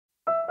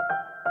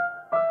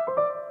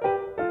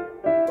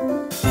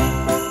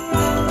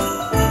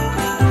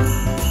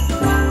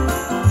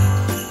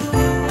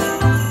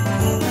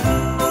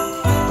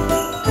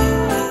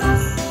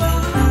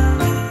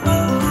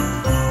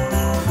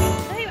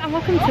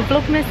to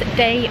Vlogmas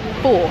day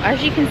 4.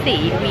 As you can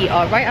see, we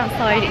are right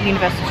outside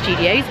Universal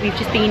Studios. We've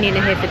just been in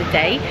here for the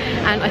day,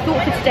 and I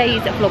thought for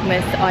today's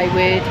Vlogmas I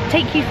would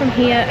take you from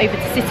here over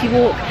to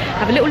Citywalk,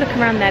 have a little look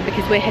around there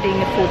because we're heading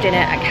for dinner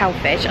at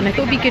Cowfish, and I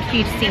thought it'd be good for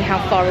you to see how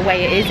far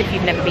away it is if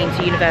you've never been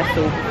to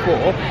Universal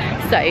before.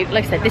 So,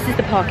 like I said, this is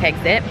the park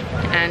exit,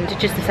 and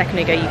just a second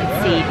ago you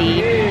could see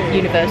the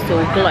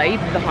Universal globe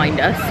behind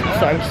us.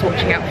 Sorry, I'm just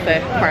watching out for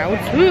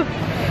crowds. Woo.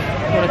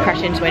 I don't want to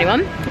crash into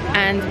anyone.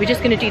 And we're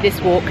just going to do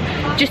this walk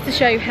just to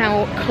show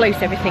how close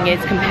everything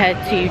is compared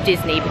to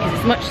Disney, because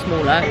it's much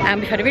smaller. And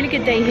we've had a really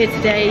good day here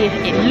today.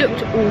 It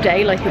looked all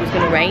day like it was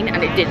going to rain,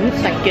 and it didn't,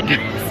 thank goodness.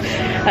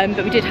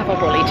 But we did have our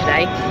brolly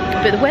today.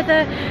 But the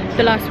weather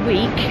the last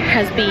week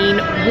has been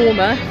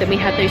warmer than we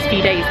had those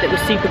few days that were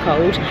super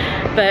cold,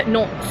 but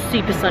not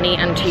super sunny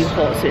and too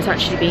hot. So it's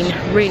actually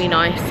been really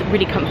nice,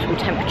 really comfortable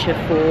temperature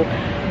for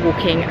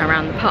walking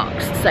around the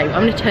parks. So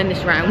I'm going to turn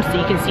this around so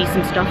you can see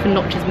some stuff and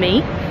not just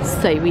me.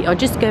 So we are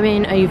just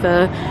going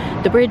over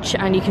the bridge,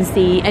 and you can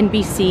see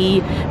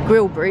NBC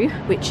Grill Brew,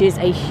 which is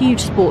a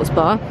huge sports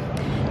bar.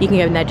 You can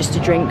go in there just to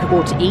drink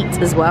or to eat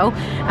as well.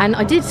 And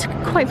I did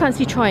quite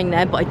fancy trying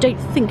there, but I don't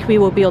think we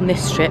will be on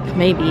this trip,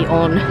 maybe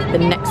on the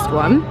next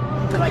one.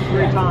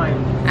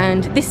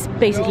 And this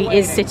basically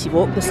is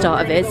Citywalk, the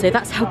start of it, so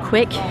that's how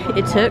quick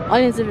it took.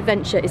 Islands of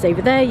Adventure is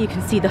over there. You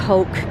can see the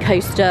Hulk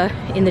coaster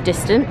in the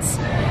distance.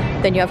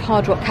 Then you have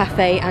Hard Rock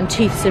Cafe and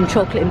Toothsome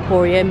Chocolate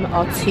Emporium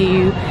are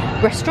two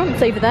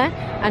restaurants over there,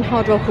 and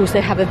Hard Rock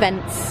also have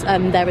events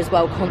there as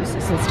well,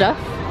 concerts and stuff.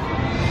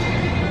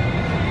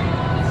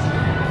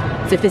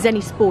 So if there's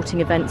any sporting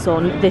events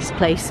on, this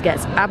place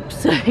gets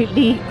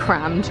absolutely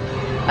crammed.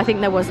 I think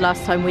there was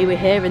last time we were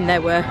here, and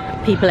there were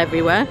people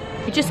everywhere.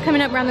 We're just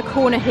coming up around the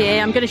corner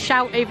here. I'm going to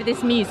shout over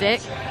this music.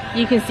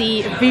 You can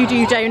see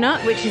Voodoo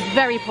Donut, which is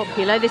very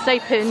popular. This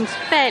opened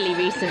fairly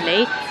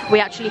recently. We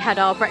actually had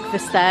our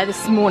breakfast there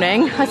this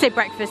morning. I say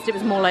breakfast, it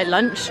was more like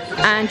lunch.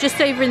 And just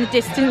over in the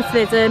distance,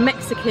 there's a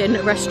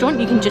Mexican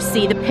restaurant. You can just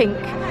see the pink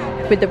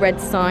with the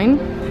red sign.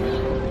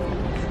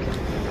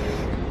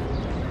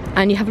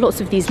 And you have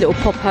lots of these little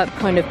pop-up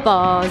kind of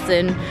bars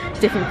and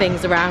different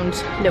things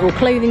around, little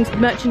clothing,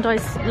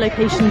 merchandise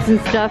locations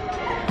and stuff.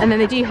 And then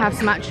they do have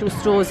some actual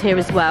stores here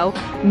as well.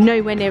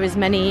 Nowhere near as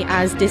many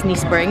as Disney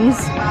Springs.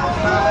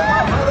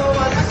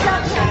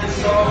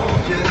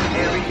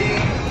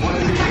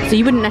 So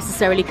you wouldn't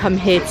necessarily come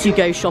here to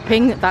go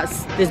shopping.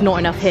 There's not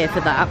enough here for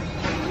that.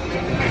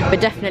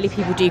 But definitely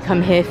people do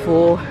come here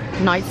for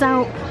nights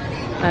out,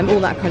 all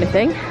that kind of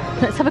thing.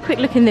 Let's have a quick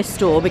look in this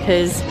store,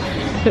 because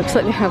it looks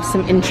like they have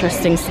some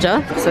interesting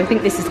stuff. So I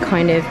think this is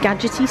kind of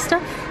gadgety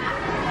stuff.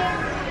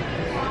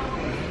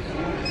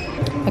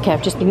 Okay,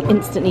 I've just been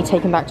instantly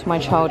taken back to my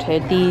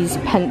childhood. These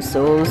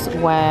pencils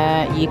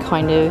where you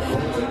kind of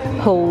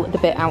pull the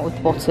bit out of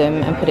the bottom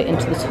and put it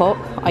into the top.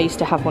 I used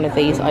to have one of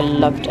these, I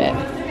loved it.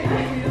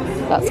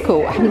 That's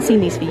cool. I haven't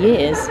seen these for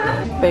years.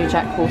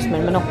 BoJack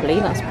Horseman Monopoly,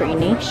 that's pretty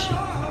niche.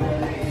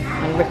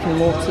 And Rick and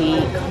Morty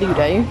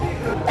Cluedo.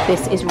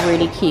 This is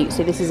really cute.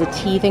 So this is a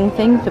teething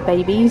thing for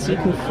babies. You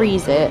can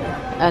freeze it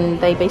and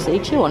they basically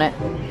chew on it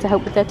to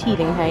help with their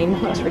teething pain.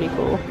 That's really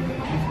cool.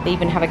 They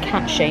even have a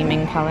cat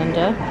shaming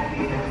calendar.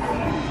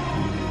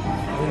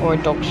 Or a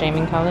dog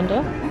shaming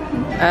calendar.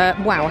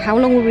 Wow, how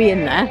long were we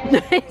in there?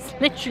 It's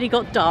literally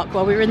got dark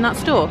while we were in that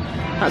store.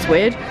 That's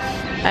weird.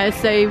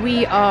 So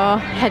we are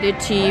headed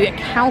to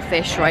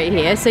Cowfish right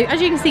here. So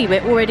as you can see,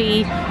 we're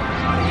already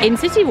in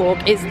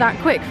Citywalk. It's that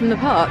quick from the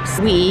parks.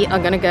 We are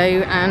going to go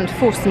and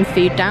force some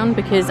food down,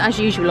 because as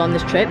usual on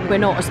this trip, we're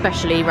not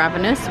especially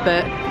ravenous,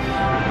 but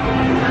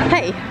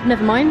hey,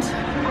 never mind.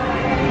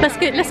 Let's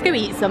go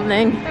eat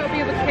something. That'll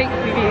be the cake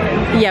we've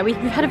eaten. Yeah, we've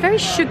had a very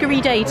sugary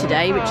day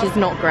today, which is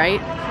not great.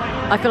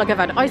 I feel like I've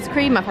had ice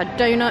cream, I've had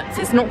donuts.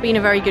 It's not been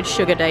a very good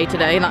sugar day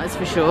today, that is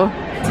for sure.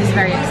 This is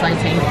very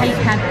exciting. Kate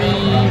had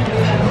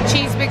the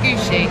Cheese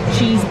bagushi.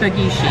 cheese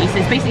bagushi. So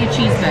it's basically a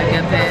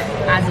cheeseburger, but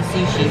as a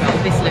sushi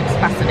roll. This looks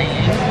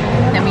fascinating.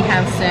 Then we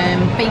have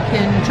some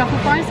bacon truffle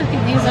fries, I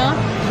think these are.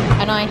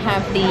 And I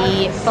have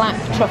the black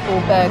truffle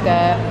burger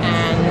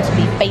and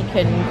the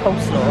bacon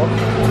coleslaw.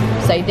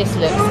 So this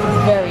looks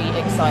very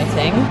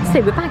exciting.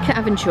 So we're back at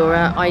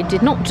Aventura. I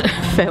did not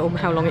film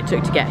how long it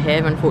took to get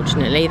here,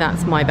 unfortunately.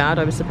 That's my bad,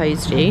 I was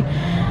supposed to.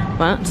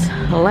 But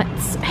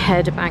let's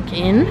head back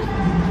in.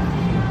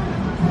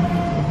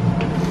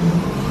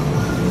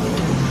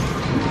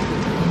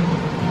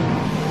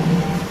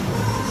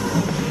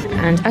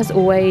 And as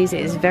always,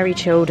 it is very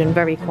chilled and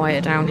very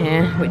quiet down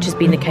here, which has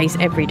been the case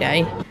every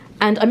day.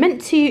 And I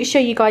meant to show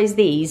you guys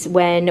these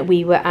when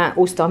we were at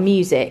All Star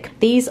Music.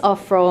 These are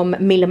from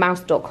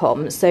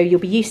milamouse.com, so you'll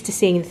be used to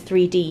seeing the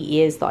 3D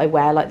ears that I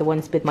wear, like the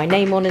ones with my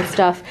name on and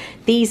stuff.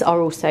 These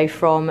are also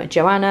from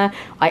Joanna.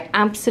 I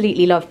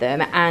absolutely love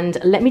them, and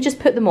let me just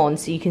put them on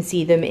so you can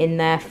see them in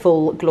their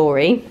full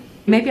glory.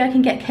 Maybe I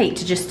can get Kate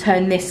to just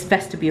turn this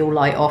vestibule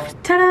light off.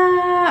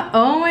 Ta-da!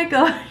 Oh my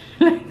god,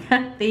 look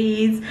at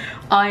these.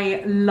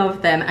 I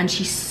love them, and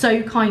she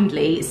so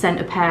kindly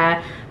sent a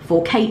pair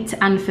for Kate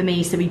and for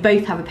me, so we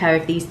both have a pair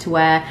of these to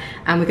wear,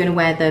 and we're going to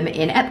wear them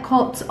in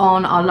Epcot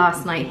on our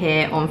last night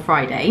here on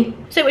Friday.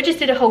 So I just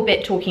did a whole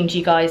bit talking to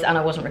you guys and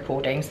I wasn't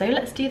recording, so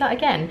let's do that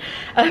again.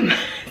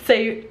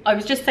 So I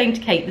was just saying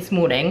to Kate this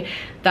morning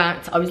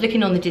that I was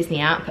looking on the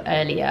Disney app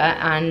earlier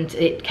and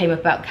it came up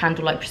about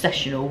Candlelight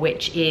Processional,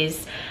 which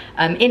is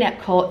in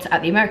Epcot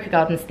at the America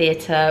Gardens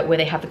Theatre, where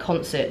they have the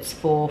concerts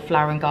for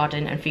Flower and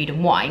Garden and Food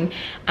and Wine.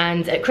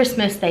 And at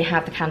Christmas they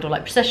have the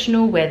Candlelight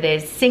Processional, where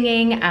there's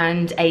singing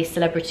and a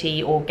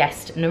celebrity or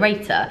guest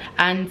narrator.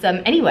 And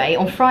anyway,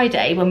 on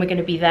Friday, when we're going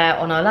to be there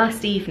on our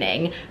last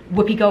evening,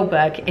 Whoopi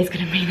Goldberg is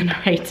going to be the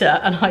narrator,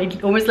 and I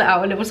almost let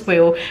out a little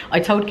squeal. I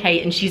told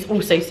Kate and she's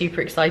also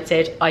super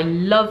excited. I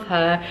love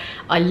her.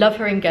 I love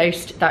her in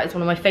Ghost. That is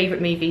one of my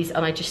favourite movies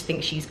and I just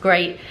think she's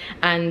great.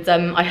 And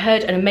I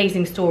heard an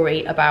amazing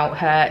story about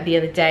her the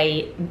other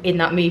day in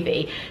that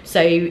movie.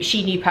 So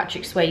she knew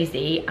Patrick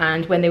Swayze,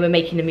 and when they were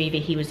making the movie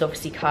he was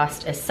obviously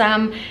cast as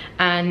Sam,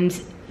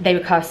 and they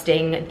were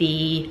casting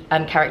the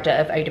character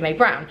of Oda Mae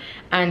Brown,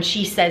 and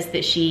she says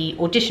that she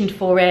auditioned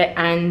for it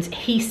and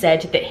he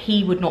said that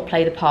he would not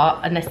play the part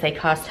unless they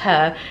cast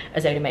her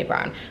as Oda Mae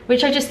Brown,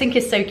 which I just think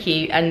is so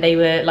cute, and they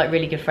were like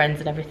really good friends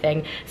and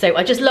everything. So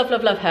I just love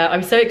her.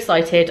 I'm so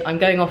excited. I'm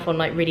going off on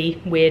like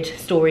really weird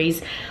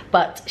stories,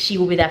 but she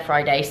will be there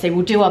Friday, so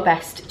we'll do our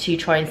best to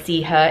try and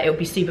see her. It will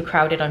be super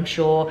crowded, I'm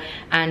sure,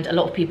 and a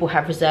lot of people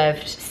have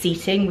reserved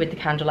seating with the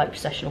Candlelight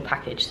Processional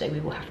package, so we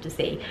will have to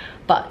see.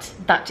 But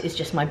that is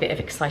just my bit of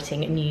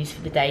exciting news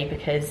for the day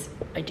because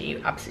I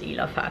do absolutely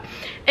love her.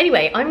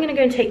 Anyway, I'm gonna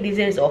go and take these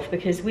ears off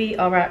because we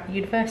are at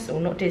Universal,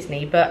 not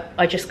Disney, but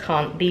I just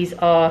can't. These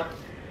are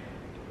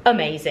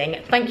amazing.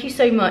 Thank you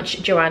so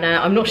much, Joanna.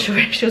 I'm not sure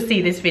if she'll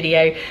see this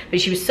video, but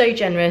she was so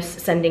generous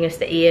sending us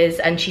the ears,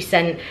 and she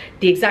sent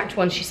the exact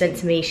ones she sent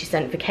to me, she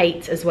sent for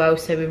Kate as well,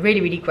 so we're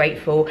really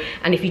grateful.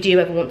 And if you do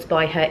ever want to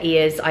buy her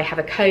ears, I have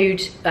a code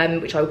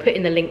which I will put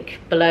in the link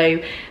below,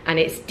 and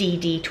it's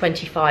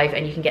DD25,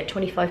 and you can get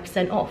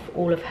 25% off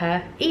all of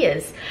her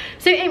ears.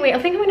 So anyway, I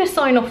think I'm going to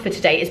sign off for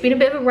today. It's been a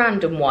bit of a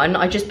random one.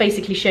 I just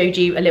basically showed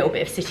you a little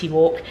bit of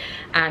Citywalk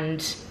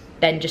and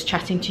then just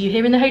chatting to you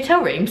here in the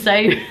hotel room, so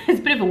it's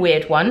a bit of a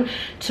weird one.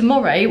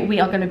 Tomorrow we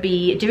are going to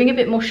be doing a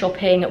bit more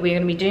shopping. We're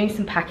going to be doing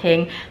some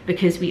packing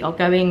because we are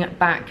going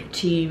back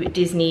to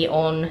Disney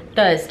on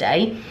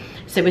Thursday.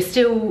 So we're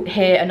still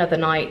here another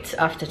night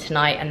after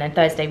tonight, and then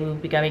Thursday we will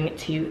be going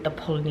to the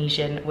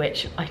Polynesian,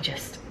 which I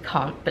just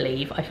can't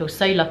believe. I feel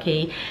so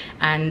lucky.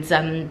 And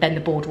then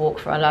the boardwalk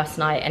for our last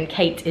night, and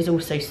Kate is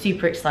also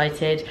super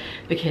excited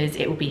because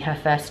it will be her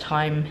first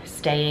time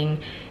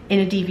staying in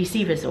a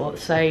DVC resort,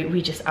 so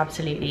we just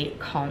absolutely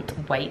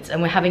can't wait,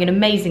 and we're having an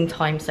amazing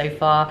time so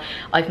far.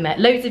 I've met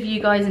loads of you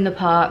guys in the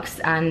parks,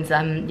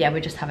 and yeah,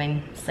 we're just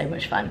having so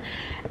much fun.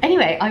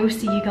 Anyway, I will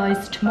see you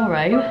guys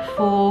tomorrow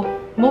for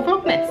more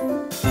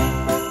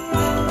Vlogmas.